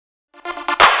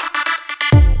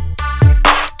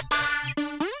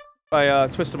I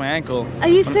twisted my ankle. Are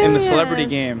you serious? In the celebrity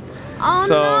game. Oh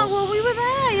so, no! Well, we were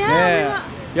there. Yeah.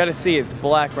 You gotta see it's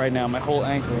black right now, my whole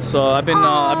ankle. So I've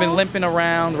been limping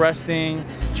around, resting,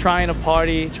 trying to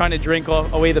party, trying to drink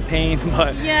away the pain,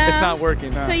 but it's not working.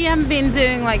 No. So you haven't been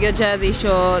doing like your Jersey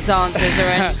Shore dances or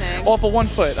anything? All for 1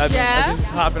 foot. I've been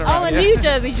hopping around. Oh, a new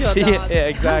Jersey Shore dance. Yeah,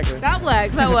 exactly. That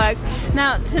works. That works.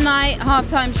 Now tonight,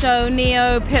 halftime show,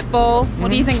 Neo, Pitbull.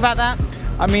 What do you think about that?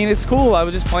 I mean, it's cool. I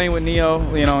was just playing with Neo,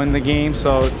 in the game,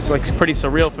 so it's like pretty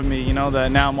surreal for me,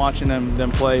 that now I'm watching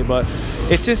them play. But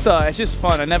it's just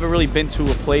fun. I've never really been to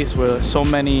a place where so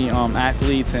many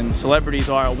athletes and celebrities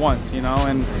are at once,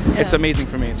 and it's amazing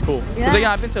for me. It's cool. Because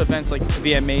I've been to events like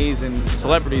VMAs and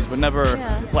celebrities, but never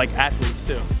like athletes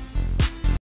too.